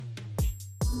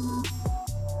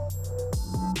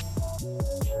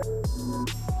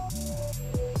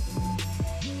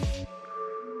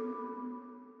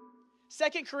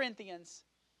2 Corinthians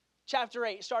chapter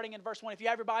 8, starting in verse 1. If you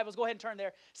have your Bibles, go ahead and turn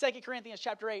there. 2 Corinthians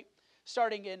chapter 8,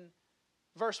 starting in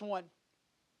verse 1.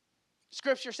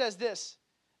 Scripture says this,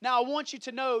 "Now I want you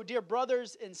to know, dear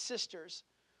brothers and sisters,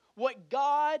 what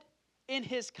God in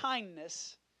His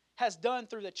kindness has done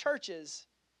through the churches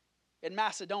in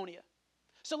Macedonia."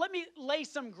 So let me lay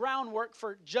some groundwork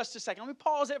for just a second. Let me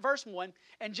pause at verse 1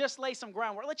 and just lay some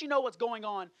groundwork. Let you know what's going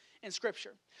on in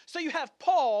Scripture. So you have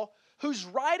Paul, who's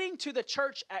writing to the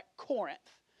church at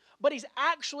Corinth, but he's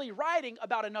actually writing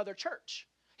about another church.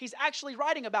 He's actually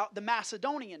writing about the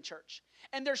Macedonian church.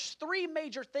 And there's three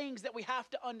major things that we have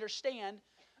to understand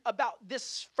about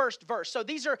this first verse. So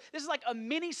this is like a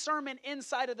mini sermon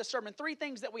inside of the sermon. Three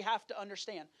things that we have to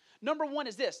understand. Number one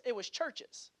is this: it was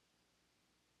churches.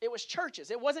 It was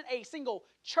churches. It wasn't a single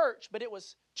church, but it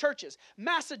was churches.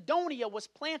 Macedonia was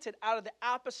planted out of the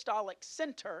apostolic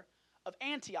center of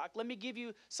Antioch. Let me give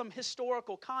you some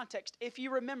historical context. If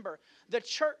you remember, the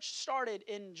church started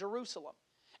in Jerusalem.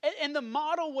 And the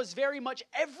model was very much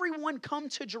everyone come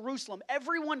to Jerusalem.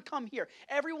 Everyone come here.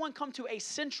 Everyone come to a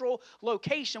central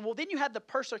location. Well, then you had the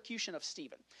persecution of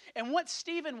Stephen. And once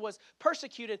Stephen was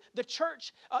persecuted, the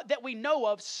church that we know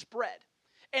of spread.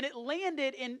 And it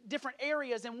landed in different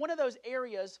areas, and one of those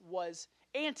areas was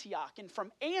Antioch. And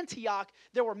from Antioch,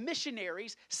 there were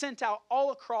missionaries sent out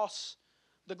all across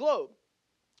the globe.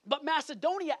 But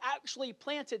Macedonia actually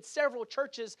planted several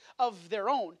churches of their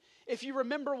own. If you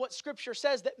remember what Scripture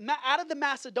says, that out of the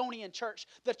Macedonian church,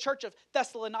 the church of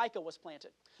Thessalonica was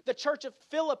planted. The church of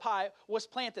Philippi was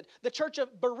planted. The church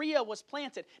of Berea was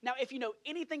planted. Now, if you know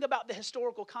anything about the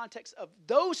historical context of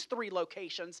those three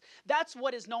locations, that's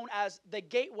what is known as the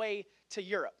gateway to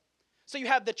Europe. So you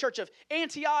have the church of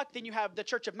Antioch, then you have the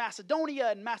church of Macedonia,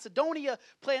 and Macedonia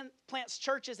plants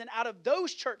churches, and out of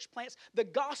those church plants, the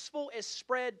gospel is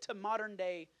spread to modern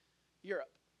day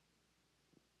Europe.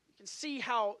 You can see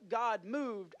how God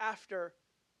moved after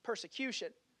persecution.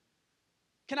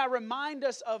 Can I remind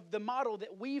us of the model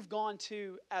that we've gone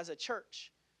to as a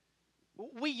church?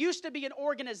 We used to be an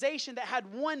organization that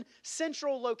had one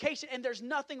central location, and there's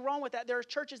nothing wrong with that. There are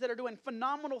churches that are doing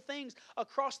phenomenal things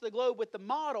across the globe with the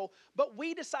model, but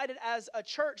we decided as a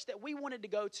church that we wanted to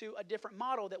go to a different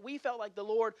model, that we felt like the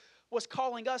Lord was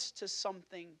calling us to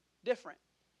something different.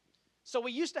 So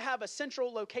we used to have a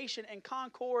central location in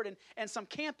Concord and some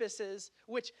campuses,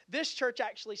 which this church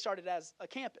actually started as a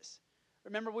campus.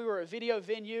 Remember, we were a video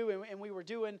venue, and we were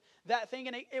doing that thing,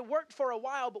 and it worked for a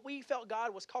while, but we felt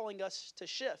God was calling us to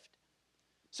shift.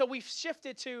 So we've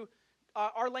shifted to,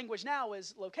 our language now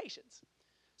is locations.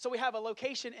 So we have a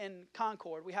location in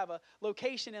Concord. We have a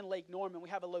location in Lake Norman. We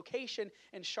have a location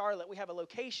in Charlotte. We have a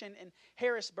location in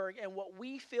Harrisburg. And what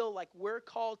we feel like we're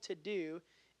called to do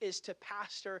is to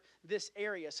pastor this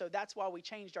area. So that's why we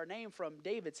changed our name from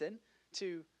Davidson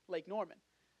to Lake Norman.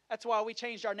 That's why we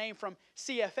changed our name from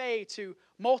CFA to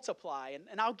Multiply.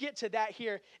 And I'll get to that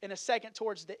here in a second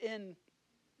towards the end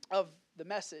of the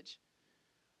message.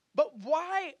 But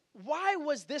why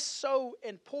was this so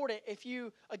important? If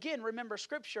you, again, remember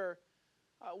Scripture,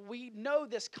 we know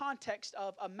this context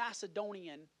of a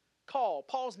Macedonian call,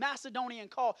 Paul's Macedonian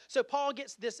call. So Paul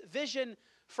gets this vision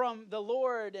from the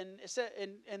Lord, and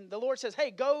the Lord says,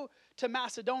 hey, go to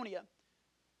Macedonia.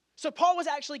 So Paul was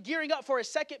actually gearing up for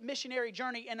his second missionary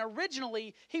journey, and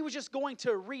originally he was just going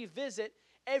to revisit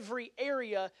every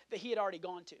area that he had already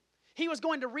gone to. He was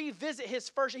going to revisit his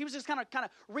first, he was just kind of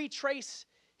retrace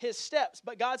his steps.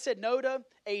 But God said no to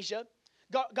Asia.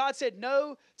 God said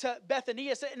no to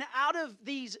Bithynia. And out of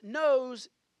these no's,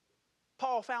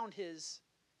 Paul found his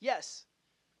yes.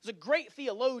 There's a great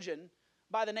theologian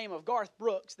by the name of Garth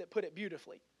Brooks that put it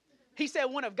beautifully. He said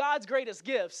one of God's greatest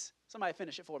gifts, somebody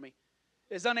finish it for me,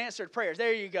 is unanswered prayers.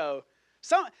 There you go.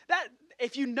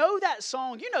 If you know that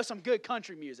song, you know some good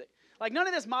country music. Like none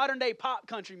of this modern day pop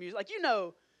country music. Like you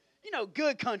know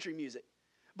good country music.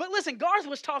 But listen, Garth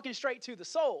was talking straight to the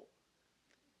soul.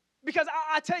 Because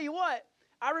I tell you what,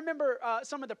 I remember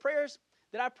some of the prayers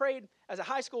that I prayed as a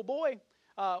high school boy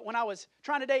when I was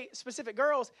trying to date specific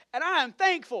girls. And I am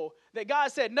thankful that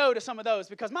God said no to some of those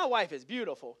because my wife is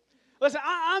beautiful. Listen,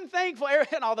 I'm thankful,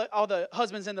 and all the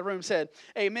husbands in the room said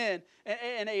amen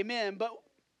and amen.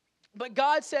 But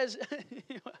God says,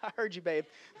 I heard you, babe.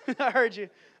 I heard you.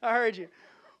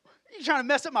 You're trying to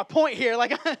mess up my point here.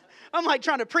 Like I'm like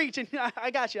trying to preach, and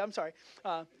I got you. I'm sorry.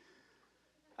 I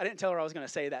didn't tell her I was going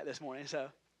to say that this morning. So,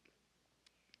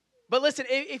 but listen,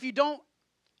 if you don't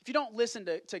listen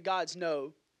to God's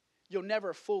no, you'll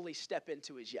never fully step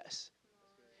into His yes.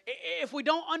 If we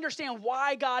don't understand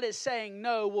why God is saying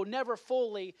no, we'll never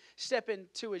fully step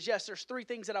into His yes. There's three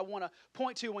things that I want to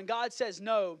point to. When God says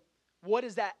no, What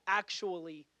does that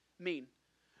actually mean?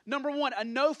 Number one, a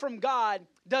no from God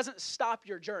doesn't stop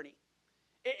your journey.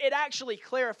 It actually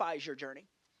clarifies your journey.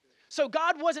 So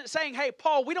God wasn't saying, hey,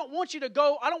 Paul, we don't want you to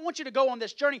go. I don't want you to go on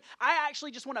this journey. I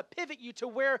actually just want to pivot you to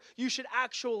where you should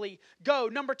actually go.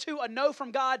 Number two, a no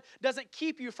from God doesn't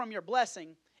keep you from your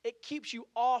blessing. It keeps you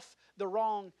off the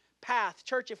wrong path.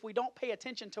 Church, if we don't pay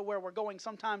attention to where we're going,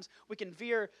 sometimes we can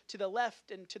veer to the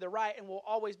left and to the right, and we'll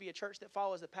always be a church that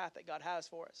follows the path that God has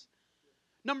for us.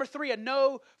 Number three, a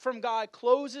no from God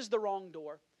closes the wrong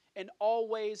door and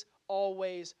always,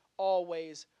 always,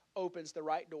 always opens the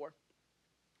right door.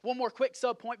 One more quick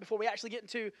sub point before we actually get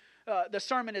into the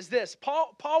sermon is this.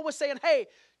 Paul was saying, hey,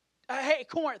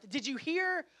 Corinth, did you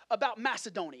hear about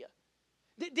Macedonia?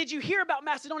 Did you hear about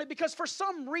Macedonia? Because for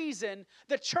some reason,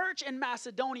 the church in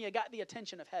Macedonia got the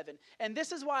attention of heaven. And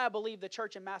this is why I believe the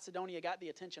church in Macedonia got the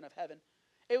attention of heaven.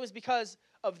 It was because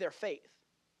of their faith.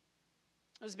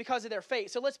 It was because of their faith.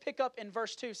 So let's pick up in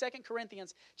verse 2, 2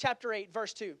 Corinthians chapter 8,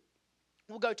 verse 2.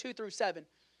 We'll go 2 through 7. It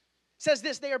says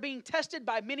this, they are being tested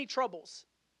by many troubles,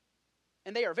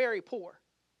 and they are very poor.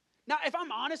 Now, if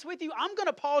I'm honest with you, I'm going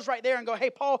to pause right there and go,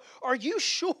 hey, Paul, are you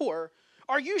sure?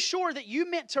 Are you sure that you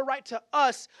meant to write to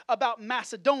us about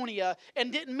Macedonia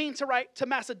and didn't mean to write to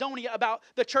Macedonia about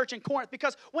the church in Corinth?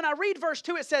 Because when I read verse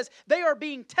 2, it says, they are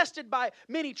being tested by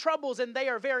many troubles and they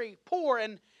are very poor.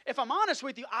 And if I'm honest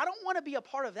with you, I don't want to be a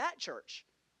part of that church.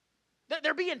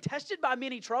 They're being tested by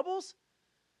many troubles?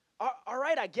 All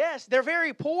right, I guess. They're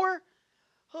very poor?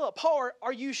 Paul,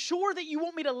 are you sure that you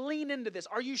want me to lean into this?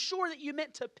 Are you sure that you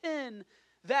meant to pen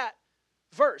that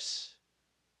verse?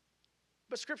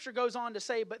 But Scripture goes on to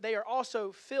say, but they are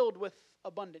also filled with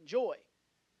abundant joy,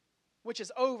 which has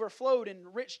overflowed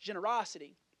in rich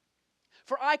generosity.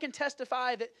 For I can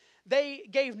testify that they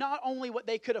gave not only what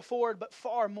they could afford, but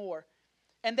far more.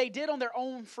 And they did on their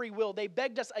own free will. They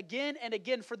begged us again and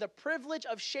again for the privilege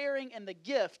of sharing in the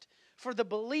gift for the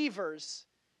believers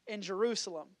in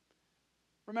Jerusalem.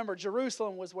 Remember,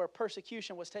 Jerusalem was where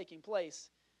persecution was taking place.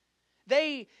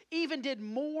 They even did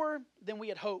more than we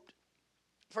had hoped.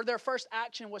 For their first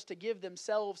action was to give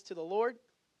themselves to the Lord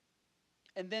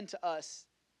and then to us,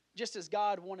 just as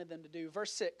God wanted them to do.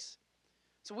 Verse 6.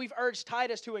 So we've urged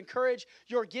Titus to encourage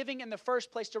your giving in the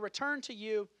first place, to return to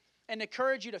you and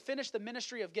encourage you to finish the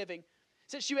ministry of giving.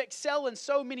 Since you excel in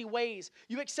so many ways,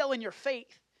 you excel in your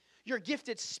faith, your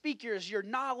gifted speakers, your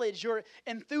knowledge, your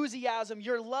enthusiasm,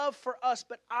 your love for us.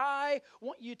 But I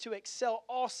want you to excel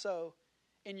also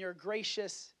in your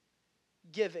gracious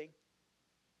giving.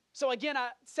 So again,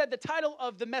 I said the title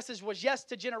of the message was Yes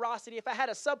to Generosity. If I had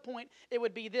a subpoint, it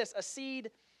would be this: a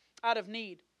seed out of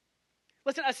need.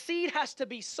 Listen, a seed has to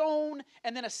be sown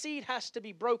and then a seed has to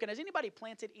be broken. Has anybody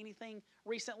planted anything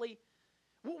recently?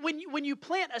 When you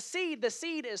plant a seed, the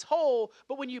seed is whole,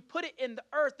 but when you put it in the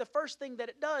earth, the first thing that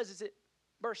it does is it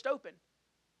bursts open.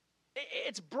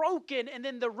 It's broken, and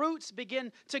then the roots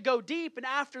begin to go deep, and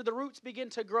after the roots begin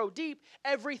to grow deep,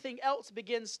 everything else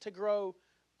begins to grow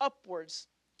upwards.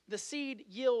 The seed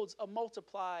yields a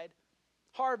multiplied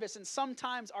harvest, and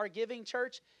sometimes our giving,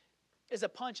 church, is a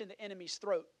punch in the enemy's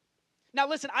throat. Now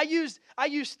listen, I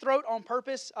use throat on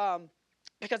purpose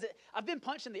because I've been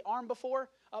punched in the arm before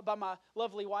by my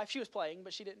lovely wife. She was playing,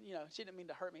 but she didn't mean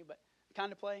to hurt me, but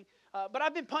kind of playing. But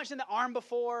I've been punched in the arm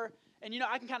before, and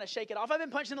I can kind of shake it off. I've been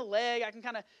punched in the leg. I can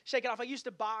kind of shake it off. I used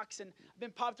to box, and I've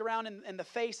been popped around in the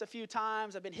face a few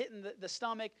times. I've been hit in the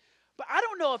stomach. But I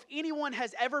don't know if anyone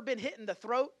has ever been hit in the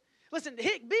throat. Listen,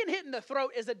 being hit in the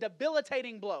throat is a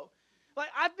debilitating blow. Like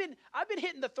I've been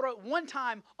hit in the throat one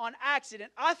time on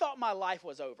accident. I thought my life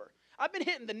was over. I've been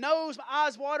hit in the nose, my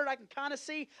eyes watered, I can kind of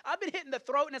see. I've been hit in the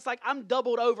throat, and it's like I'm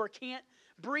doubled over, can't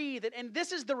breathe. And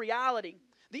this is the reality.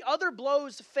 The other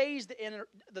blows phase the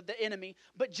enemy,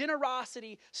 but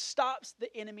generosity stops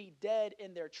the enemy dead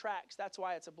in their tracks. That's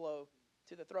why it's a blow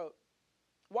to the throat.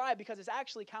 Why? Because it's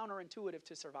actually counterintuitive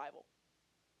to survival.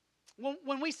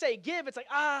 When we say give, it's like,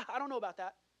 I don't know about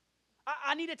that.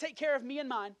 I need to take care of me and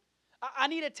mine. I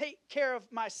need to take care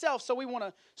of myself, so we want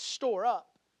to store up.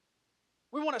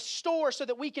 We want to store so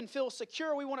that we can feel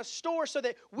secure. We want to store so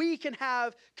that we can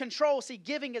have control. See,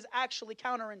 giving is actually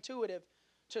counterintuitive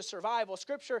to survival.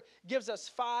 Scripture gives us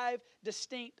 5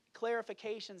 distinct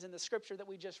clarifications in the Scripture that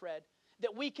we just read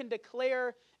that we can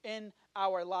declare in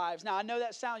our lives. Now, I know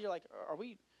that sounds, you're like,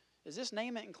 is this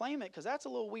name it and claim it? Because that's a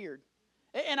little weird.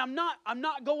 And I'm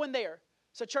not going there.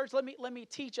 So church, let me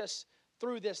teach us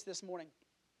through this morning.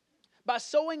 By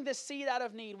sowing this seed out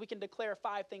of need, we can declare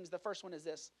 5 things. The first one is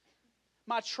this: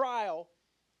 my trial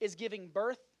is giving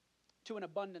birth to an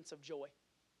abundance of joy.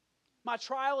 My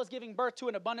trial is giving birth to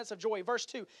an abundance of joy. Verse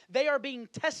 2, they are being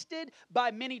tested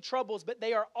by many troubles, but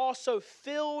they are also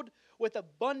filled with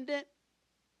abundant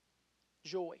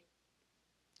joy.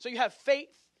 So you have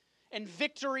faith and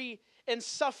victory and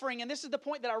suffering. And this is the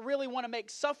point that I really want to make.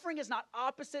 Suffering is not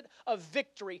opposite of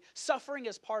victory. Suffering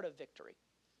is part of victory.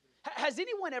 Has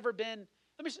anyone ever been,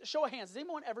 let me show of hands, has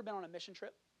anyone ever been on a mission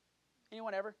trip?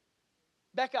 Anyone ever?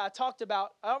 Becca,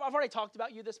 I've already talked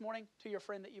about you this morning to your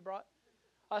friend that you brought.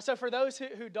 So for those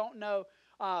who don't know,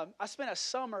 I spent a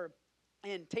summer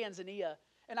in Tanzania,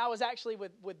 and I was actually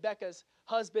with Becca's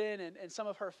husband and some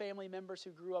of her family members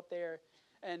who grew up there.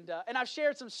 And I've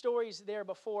shared some stories there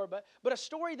before, but a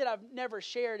story that I've never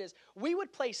shared is we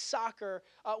would play soccer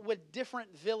with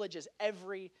different villages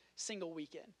every single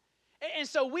weekend. And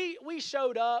so we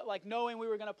showed up like knowing we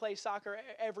were going to play soccer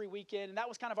every weekend, and that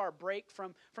was kind of our break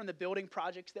from the building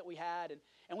projects that we had.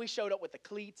 And we showed up with the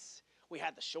cleats. We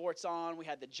had the shorts on. We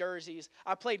had the jerseys.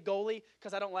 I played goalie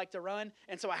because I don't like to run,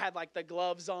 and so I had like the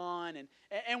gloves on.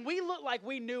 And we looked like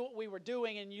we knew what we were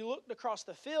doing, and you looked across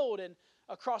the field, and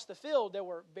across the field there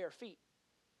were bare feet.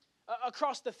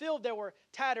 Across the field, there were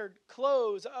tattered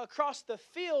clothes. Across the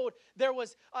field, there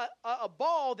was a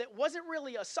ball that wasn't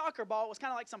really a soccer ball. It was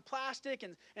kind of like some plastic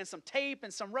and some tape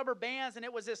and some rubber bands, and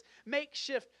it was this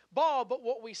makeshift ball. But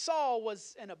what we saw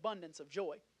was an abundance of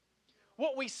joy.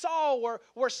 What we saw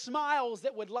were smiles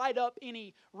that would light up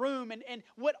any room. And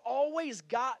what always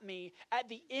got me at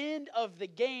the end of the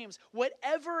games,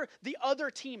 whatever the other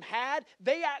team had,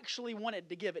 they actually wanted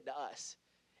to give it to us.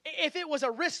 If it was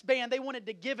a wristband, they wanted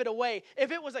to give it away.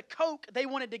 If it was a Coke, they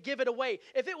wanted to give it away.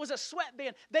 If it was a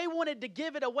sweatband, they wanted to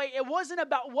give it away. It wasn't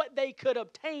about what they could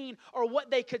obtain or what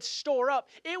they could store up.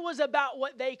 It was about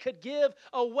what they could give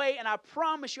away. And I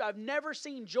promise you, I've never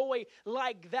seen joy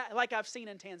like that, like I've seen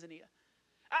in Tanzania.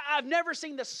 I've never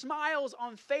seen the smiles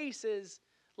on faces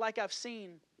like I've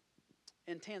seen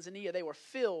in Tanzania. They were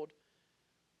filled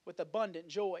with abundant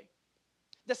joy.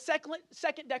 The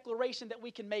second declaration that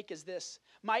we can make is this: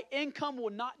 my income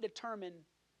will not determine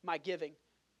my giving.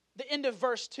 The end of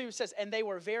verse 2 says, and they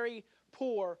were very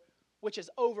poor, which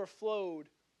is overflowed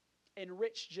in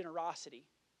rich generosity.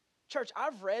 Church,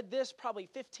 I've read this probably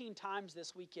 15 times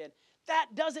this weekend. That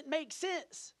doesn't make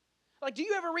sense. Like, do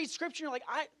you ever read scripture and you're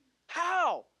like,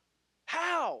 how?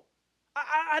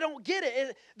 I don't get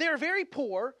it. They're very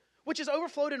poor, which is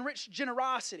overflowed in rich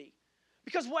generosity.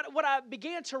 Because what I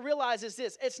began to realize is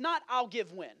this: it's not I'll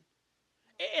give when.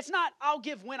 It's not I'll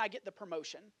give when I get the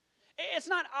promotion. It's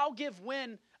not I'll give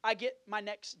when I get my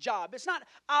next job. It's not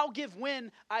I'll give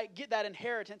when I get that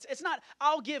inheritance. It's not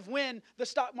I'll give when the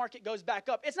stock market goes back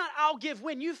up. It's not I'll give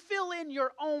when. You fill in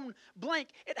your own blank.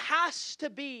 It has to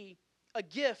be a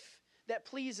gift that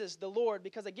pleases the Lord,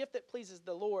 because a gift that pleases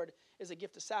the Lord is a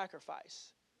gift of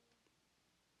sacrifice.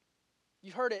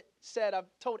 You've heard it said, I've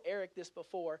told Eric this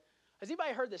before. Has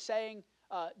anybody heard the saying,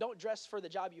 don't dress for the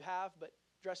job you have, but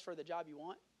dress for the job you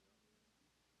want?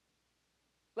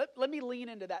 Let me lean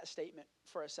into that statement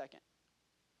for a second.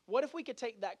 What if we could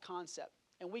take that concept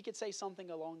and we could say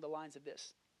something along the lines of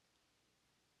this: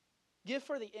 give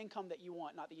for the income that you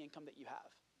want, not the income that you have.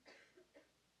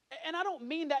 And I don't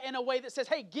mean that in a way that says,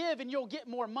 hey, give and you'll get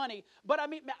more money. But I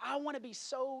mean, I want to be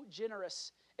so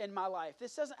generous in my life.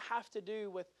 This doesn't have to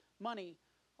do with money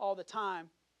all the time.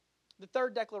 The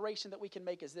third declaration that we can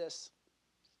make is this: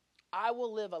 I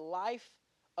will live a life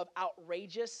of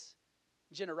outrageous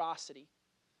generosity.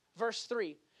 Verse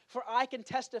 3, for I can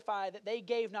testify that they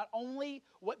gave not only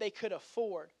what they could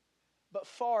afford, but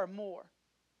far more.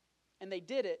 And they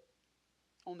did it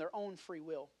on their own free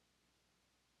will.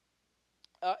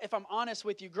 If I'm honest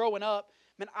with you, growing up,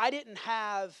 man, I didn't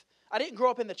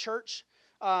grow up in the church.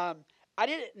 I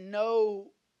didn't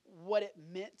know what it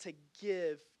meant to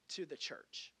give to the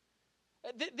church.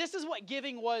 This is what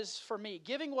giving was for me.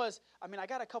 Giving was, I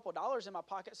got a couple dollars in my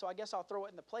pocket, so I guess I'll throw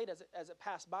it in the plate as it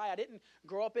passed by. I didn't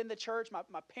grow up in the church.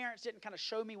 My parents didn't kind of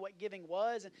show me what giving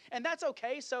was, and that's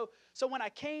okay. So when I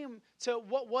came to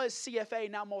what was CFA,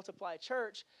 now Multiply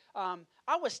Church,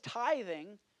 I was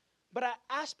tithing, but I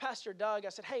asked Pastor Doug, I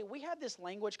said, hey, we have this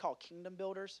language called Kingdom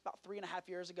Builders about 3.5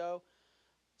 years ago.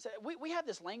 So we have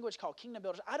this language called Kingdom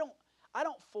Builders. I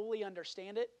don't fully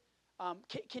understand it.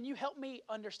 Can you help me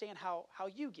understand how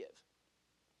you give?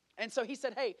 And so he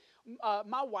said, hey,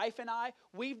 my wife and I,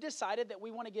 we've decided that we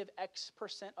want to give X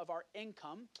percent of our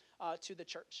income to the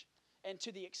church and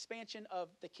to the expansion of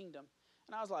the kingdom.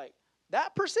 And I was like,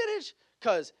 that percentage?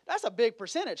 Because that's a big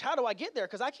percentage. How do I get there?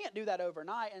 Because I can't do that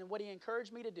overnight. And what he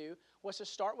encouraged me to do was to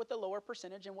start with the lower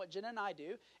percentage. And what Jen and I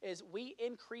do is we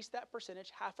increase that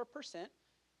percentage 0.5%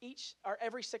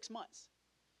 every 6 months.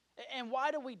 And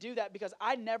why do we do that? Because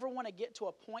I never want to get to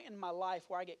a point in my life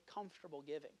where I get comfortable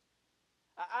giving.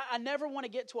 I never want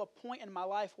to get to a point in my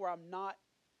life where I'm not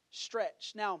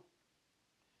stretched. Now,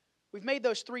 we've made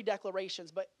those 3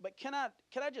 declarations, but can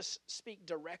I just speak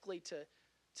directly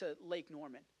to Lake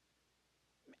Norman?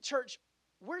 Church,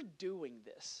 we're doing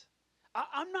this.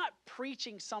 I'm not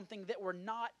preaching something that we're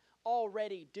not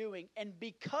already doing. And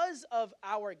because of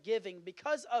our giving,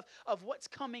 because of what's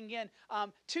coming in,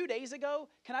 2 days ago,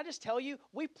 can I just tell you,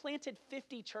 we planted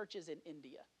 50 churches in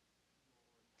India.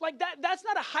 Like that's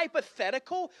not a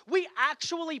hypothetical. We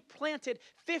actually planted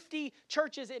 50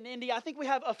 churches in India. I think we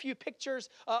have a few pictures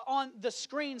on the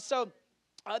screen. So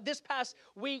this past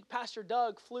week, Pastor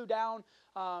Doug flew down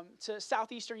to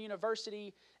Southeastern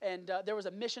University, and there was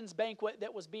a missions banquet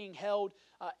that was being held.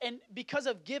 And because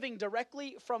of giving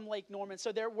directly from Lake Norman,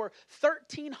 so there were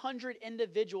 1,300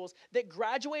 individuals that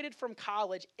graduated from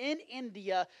college in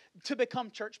India to become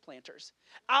church planters.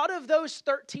 Out of those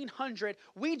 1,300,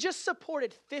 we just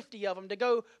supported 50 of them to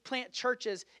go plant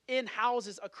churches in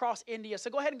houses across India. So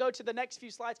go ahead and go to the next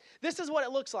few slides. This is what it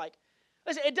looks like.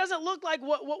 Listen, it doesn't look like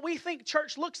what we think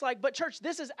church looks like, but church,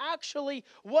 this is actually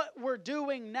what we're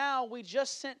doing now. We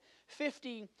just sent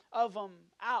 50 of them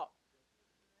out.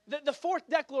 The 4th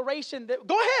declaration,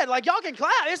 go ahead, like y'all can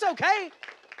clap, it's okay.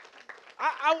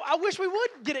 I wish we would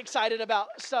get excited about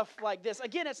stuff like this.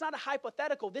 Again, it's not a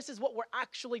hypothetical. This is what we're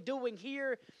actually doing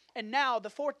here and now. The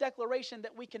 4th declaration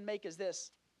that we can make is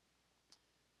this: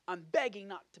 I'm begging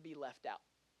not to be left out.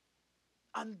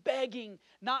 I'm begging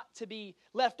not to be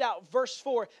left out. Verse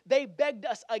 4, they begged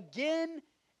us again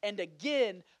and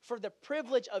again for the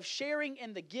privilege of sharing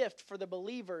in the gift for the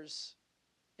believers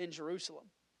in Jerusalem.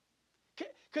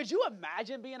 Could you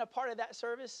imagine being a part of that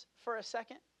service for a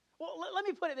second? Well, let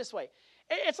me put it this way.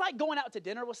 It's like going out to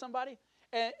dinner with somebody,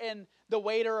 and the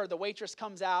waiter or the waitress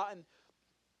comes out, and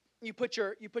you put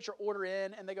your order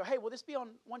in, and they go, hey, will this be on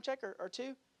 1 check or 2?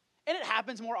 And it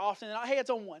happens more often than not. Hey, it's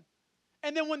on 1.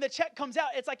 And then when the check comes out,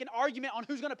 it's like an argument on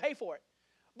who's going to pay for it.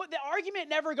 But the argument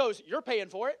never goes, you're paying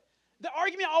for it. The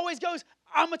argument always goes,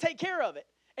 I'm going to take care of it.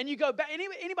 And you go back.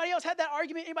 Anybody else had that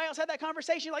argument? Anybody else had that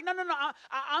conversation? You're like, no,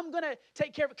 I'm going to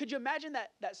take care of it. Could you imagine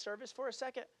that service for a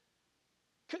second?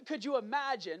 Could you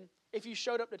imagine if you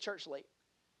showed up to church late?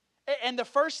 And the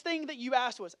first thing that you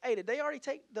asked was, hey, did they already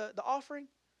take the offering?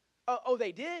 Oh,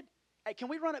 they did? Hey, can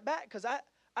we run it back? Because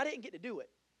I didn't get to do it.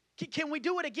 Can we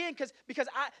do it again? Because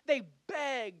they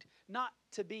begged not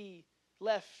to be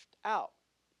left out.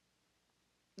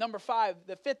 Number 5,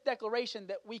 the 5th declaration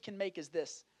that we can make is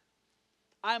this: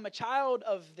 I am a child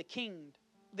of the King,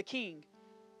 and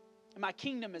my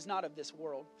kingdom is not of this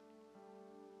world.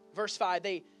 Verse 5,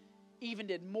 they even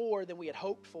did more than we had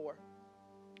hoped for.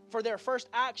 For their first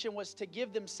action was to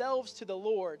give themselves to the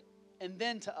Lord and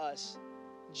then to us,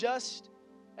 just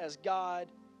as God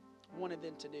wanted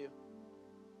them to do.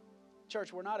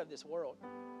 Church, we're not of this world.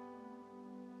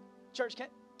 Church,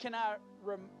 can I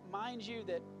remind you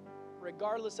that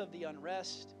regardless of the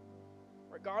unrest,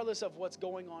 regardless of what's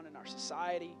going on in our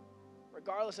society,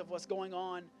 regardless of what's going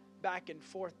on back and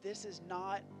forth, this is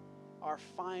not our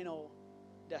final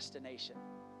destination.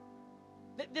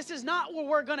 This is not where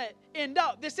we're going to end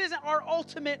up. This isn't our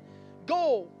ultimate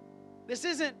goal. This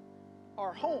isn't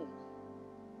our home.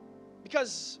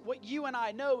 Because what you and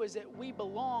I know is that we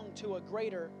belong to a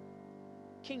greater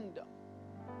kingdom.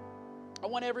 I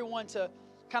want everyone to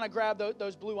kind of grab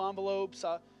those blue envelopes.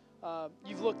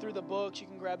 You've looked through the books. You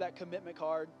can grab that commitment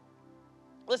card.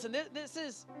 Listen, this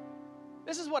is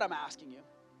what I'm asking you.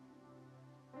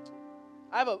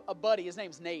 I have a buddy. His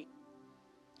name's Nate.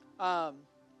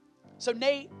 So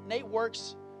Nate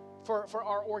works for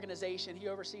our organization. He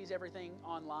oversees everything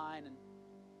online,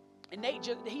 and Nate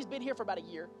he's been here for about a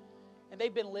year, and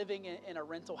they've been living in a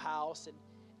rental house,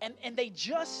 and they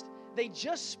just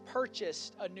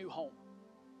purchased a new home.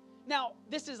 Now,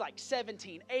 this is like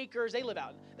 17 acres. They live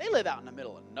out in the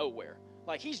middle of nowhere.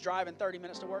 Like, he's driving 30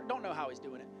 minutes to work. Don't know how he's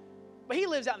doing it. But he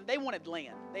lives out, and they wanted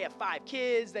land. They have 5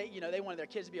 kids. They wanted their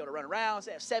kids to be able to run around. So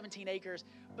they have 17 acres.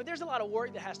 But there's a lot of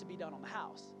work that has to be done on the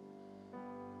house.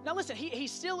 Now, listen,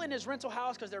 he's still in his rental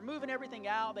house because they're moving everything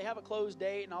out. They have a closed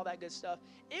date and all that good stuff.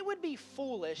 It would be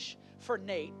foolish for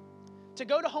Nate to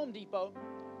go to Home Depot,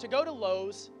 to go to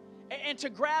Lowe's, and to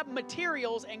grab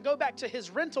materials and go back to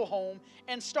his rental home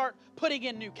and start putting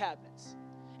in new cabinets.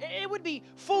 It would be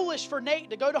foolish for Nate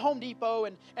to go to Home Depot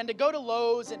and to go to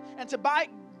Lowe's and to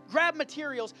grab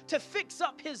materials to fix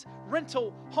up his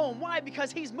rental home. Why?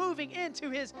 Because he's moving into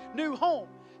his new home.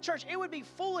 Church, it would be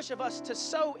foolish of us to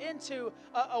sow into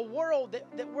a world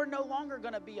that we're no longer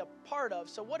going to be a part of.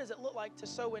 So what does it look like to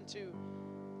sow into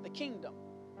the kingdom?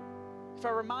 if I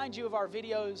remind you of our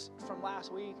videos from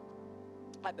last week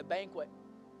at the banquet,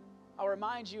 I'll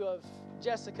remind you of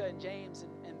Jessica and James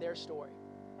and their story.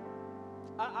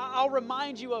 I'll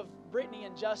remind you of Brittany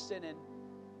and Justin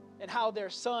and how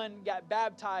their son got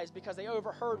baptized because they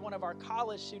overheard one of our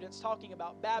college students talking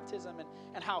about baptism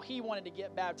and how he wanted to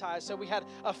get baptized. So we had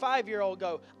a 5-year-old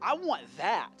go, I want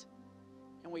that.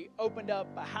 And we opened up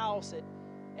a house at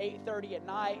 8:30 at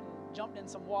night and jumped in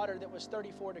some water that was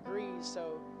 34 degrees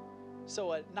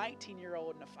so a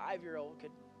 19-year-old and a 5-year-old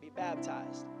could be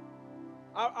baptized.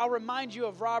 I'll remind you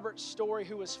of Robert's story,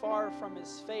 who was far from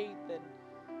his faith and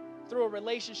through a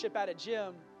relationship at a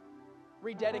gym,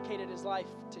 rededicated his life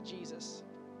to Jesus.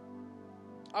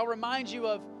 I'll remind you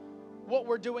of what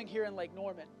we're doing here in Lake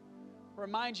Norman.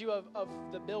 Remind you of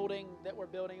the building that we're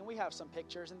building, and we have some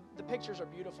pictures, and the pictures are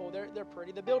beautiful. They're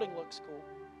pretty. The building looks cool.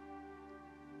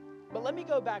 But let me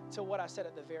go back to what I said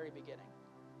at the very beginning,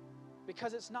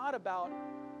 because it's not about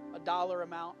a dollar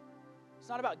amount. It's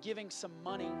not about giving some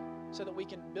money so that we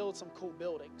can build some cool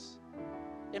buildings.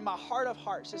 In my heart of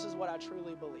hearts, this is what I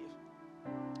truly believe.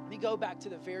 Let me go back to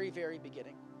the very, very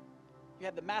beginning. You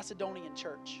had the Macedonian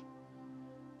church.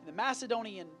 And the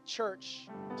Macedonian church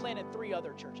planted 3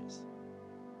 other churches.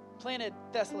 Planted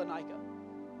Thessalonica,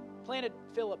 planted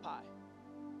Philippi,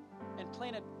 and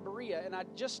planted Berea. And I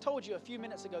just told you a few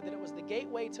minutes ago that it was the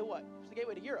gateway to what? It was the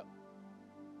gateway to Europe.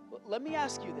 Well, let me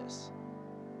ask you this.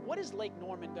 What is Lake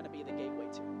Norman going to be the gateway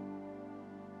to?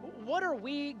 What are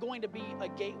we going to be a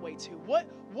gateway to?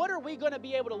 What are we going to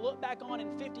be able to look back on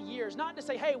in 50 years? Not to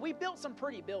say, hey, we built some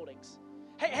pretty buildings.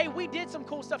 Hey, we did some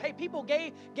cool stuff. Hey, people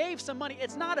gave some money.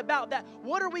 It's not about that.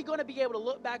 What are we going to be able to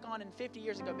look back on in 50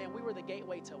 years and go, man, we were the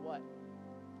gateway to what?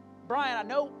 Brian,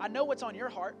 I know what's on your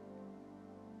heart.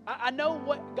 I know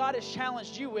what God has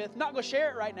challenged you with. I'm not going to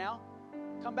share it right now.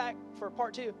 Come back for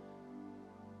part 2.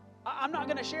 I'm not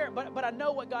going to share it, but I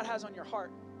know what God has on your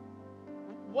heart.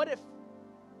 What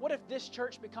if this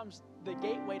church becomes the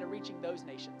gateway to reaching those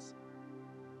nations?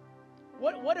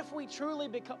 What if we truly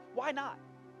become, why not?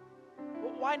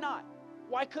 Why not?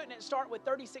 Why couldn't it start with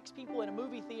 36 people in a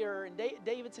movie theater in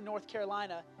Davidson, North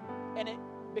Carolina, and it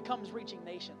becomes reaching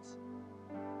nations?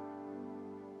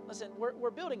 Listen,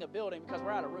 we're building a building because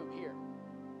we're out of room here.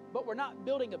 But we're not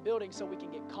building a building so we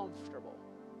can get comfortable.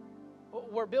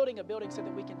 We're building a building so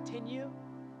that we continue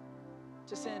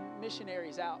to send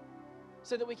missionaries out,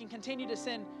 so that we can continue to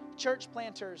send church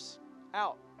planters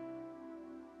out.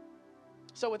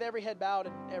 So with every head bowed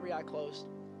and every eye closed,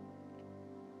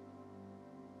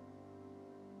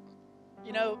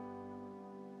 you know,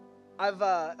 I've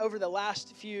over the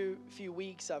last few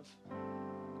weeks,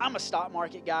 I'm a stock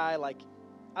market guy. Like,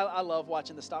 I love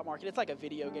watching the stock market. It's like a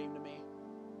video game to me.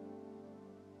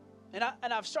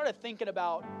 And I've started thinking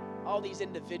about all these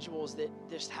individuals that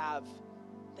just have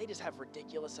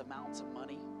ridiculous amounts of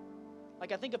money.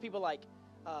 Like, I think of people like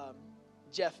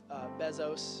Jeff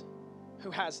Bezos,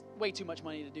 who has way too much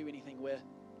money to do anything with.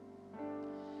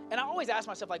 And I always ask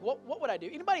myself, like, what would I do?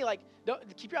 Anybody, like,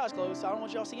 don't keep your eyes closed. So I don't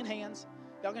want y'all seeing hands.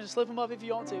 Y'all can just slip them up if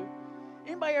you want to.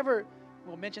 Anybody ever,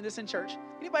 we'll mention this in church,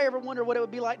 anybody ever wonder what it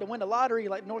would be like to win the lottery,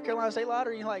 like North Carolina State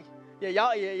Lottery? You're like,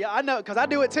 yeah, I know, because I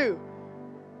do it too.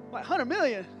 Like, $100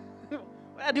 million. What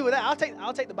do I do with that?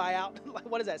 I'll take the buyout. Like,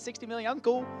 what is that, $60 million? I'm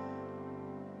cool.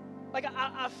 Like,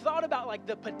 I've thought about, like,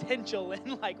 the potential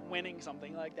in, like, winning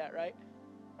something like that, right?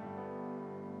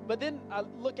 But then I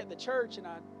look at the church and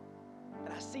I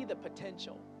see the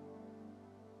potential.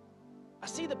 I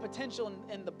see the potential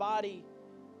in the body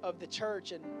of the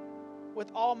church, and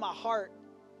with all my heart,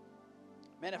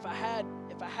 man, if I had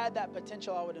that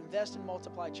potential, I would invest in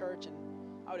Multiply Church, and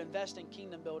I would invest in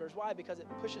Kingdom Builders. Why? Because it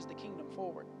pushes the kingdom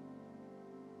forward.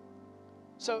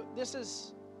 So this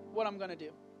is what I'm going to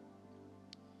do.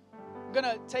 I'm going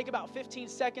to take about 15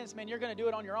 seconds. Man, you're going to do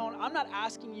it on your own. I'm not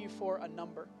asking you for a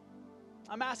number.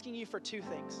 I'm asking you for 2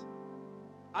 things.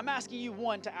 I'm asking you,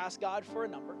 1, to ask God for a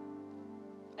number.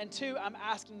 And 2, I'm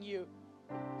asking you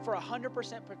for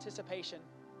 100% participation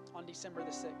on December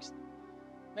the 6th.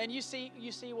 Man, you see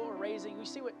what we're raising. You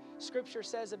see what Scripture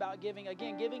says about giving.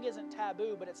 Again, giving isn't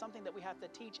taboo, but it's something that we have to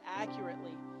teach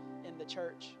accurately in the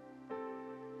church.